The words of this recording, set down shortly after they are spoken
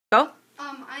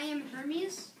am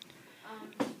Hermes.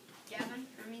 Gavin,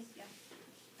 Hermes, yeah.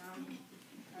 I'm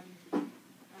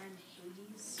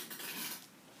Hades.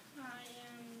 I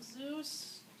am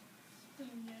Zeus, the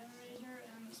narrator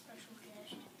and the special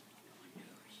guest.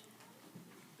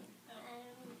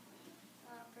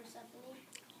 I'm Persephone.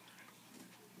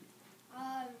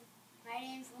 My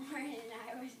name's Lauren and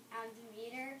I'm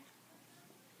Demeter.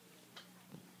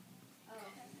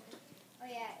 Oh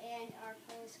yeah, and our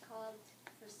play is called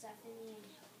Persephone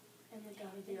And the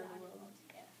god of the underworld.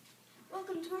 Yeah.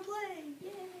 Welcome to our play.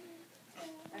 Yay.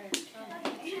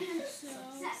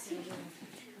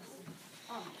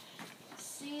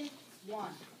 Scene 1.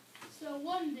 So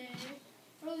one day,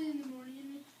 early in the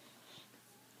morning,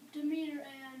 Demeter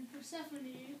and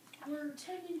Persephone were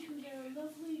tending to their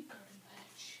lovely garden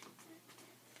patch.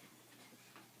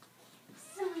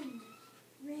 Sun,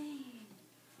 rain,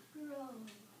 grow.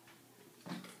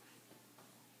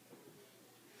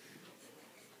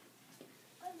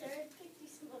 Under, pick you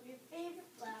some of your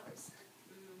favorite flowers.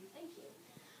 Thank you.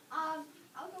 I'll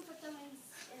go put them in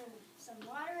some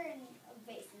water and a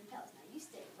vase in the palace. Now you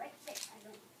stay right there. I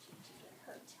don't want you to get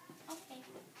hurt. Okay.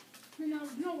 Then out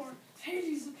of nowhere,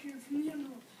 Hades appeared from the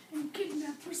underworld and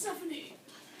kidnapped Persephone.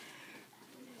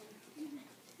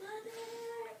 Mother,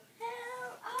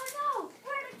 help! Oh no!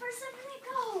 Where did Persephone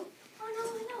go? Oh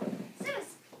no!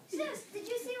 Zeus, did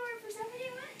you see where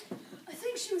Persephone went? I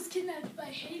think she was kidnapped by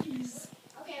Hades.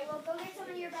 Okay, well go get some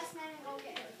of your best men and go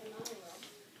get her from the underworld.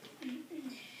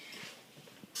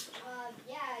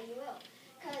 Yeah, you will.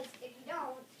 Because if you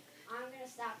don't, I'm going to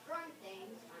stop growing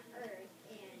things on Earth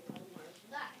and all the mortals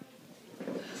will die.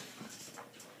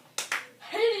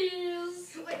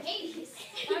 Hades! Wait, Hades?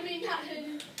 I mean, not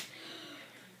Hades.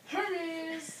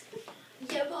 Hermes!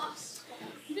 Yeah, boss.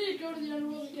 You need to go to the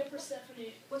underworld and get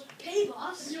Persephone. What's pay,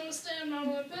 boss? You want to stay on Mount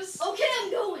Olympus? Okay,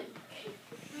 I'm going.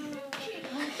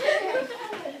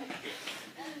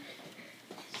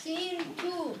 Scene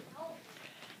 2.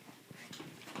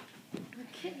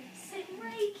 Sit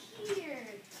right here.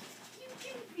 You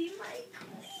can be my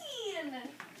queen.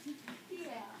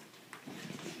 Yeah.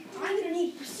 I'm gonna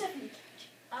need Persephone.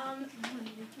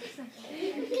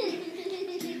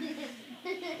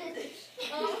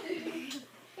 Well,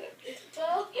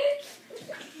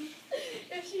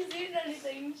 if she's eaten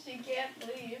anything, she can't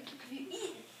leave. You eat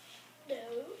it. No.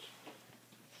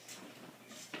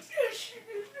 Yes, she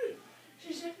did.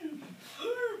 She's eaten 4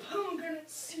 pomegranate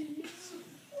seeds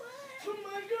from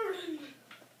my garden.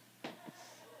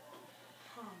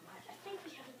 I think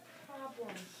we have a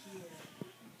problem here.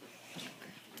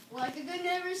 Like a good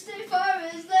neighbor, stay far,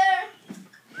 is there?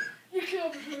 You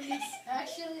killed Hermes.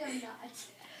 Actually, I'm not.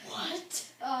 What?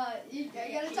 I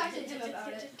gotta talk to Tim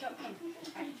about it.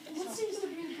 What seems to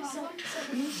be the problem?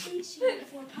 She ate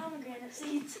 4 pomegranate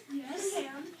seeds. Yes.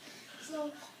 And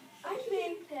so I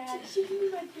think that she can be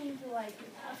my queen for like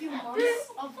a few months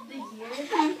of the year. You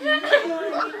know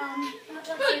what I mean? Let's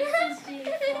say since day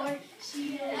 4, she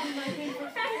will be my queen for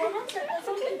 4 months. That's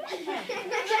okay.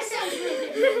 That sounds really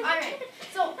good. Alright,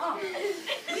 so,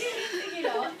 We figured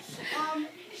out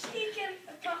she can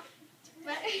be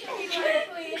my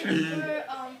queen for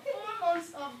 4 months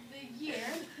of the year.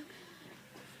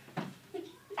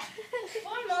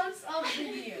 4 months of the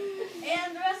year. And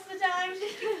the rest of the time she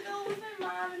can go with her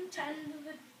mom and tend to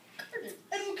the garden.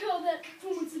 And we'll call that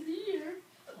performance of the year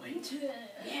winter.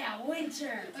 Yeah,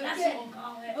 winter. That's Okay. what we'll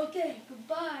call it. okay,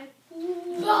 goodbye.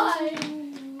 Bye.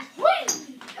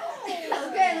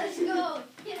 Okay, let's go.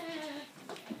 Yeah.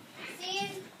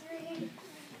 Scene 3. Wait,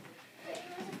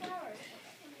 where's the flowers?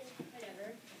 Whatever.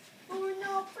 Oh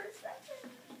no,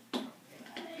 Persephone.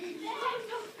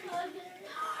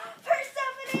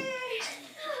 Persephone!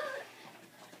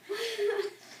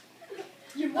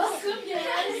 You're welcome.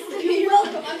 Yes. You're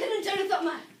welcome. I'm gonna turn it up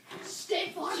my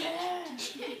State Farm. Yeah.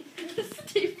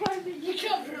 State Farm. You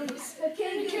killed Hermes.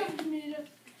 Okay, You killed Demeter.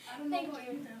 I don't know Thank what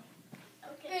you. you know.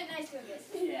 Okay. Good, nice focus.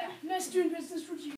 Yeah. Nice doing business with you.